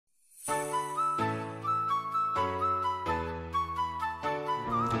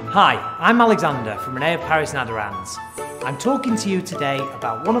Hi, I'm Alexander from Renee of Paris Nadarans. I'm talking to you today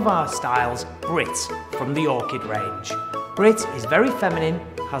about one of our styles, Britt, from the Orchid range. Britt is very feminine,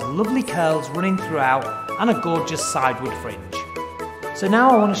 has lovely curls running throughout and a gorgeous sidewood fringe. So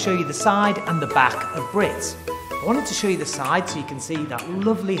now I want to show you the side and the back of Britt. I wanted to show you the side so you can see that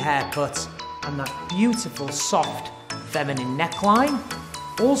lovely haircut and that beautiful soft feminine neckline.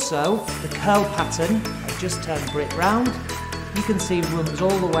 Also the curl pattern, I've just turned Britt round, you can see runs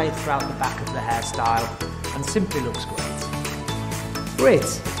all the way throughout the back of the hairstyle and simply looks great. Britt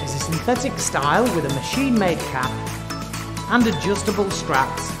is a synthetic style with a machine-made cap and adjustable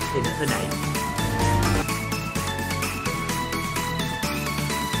straps in at the nape.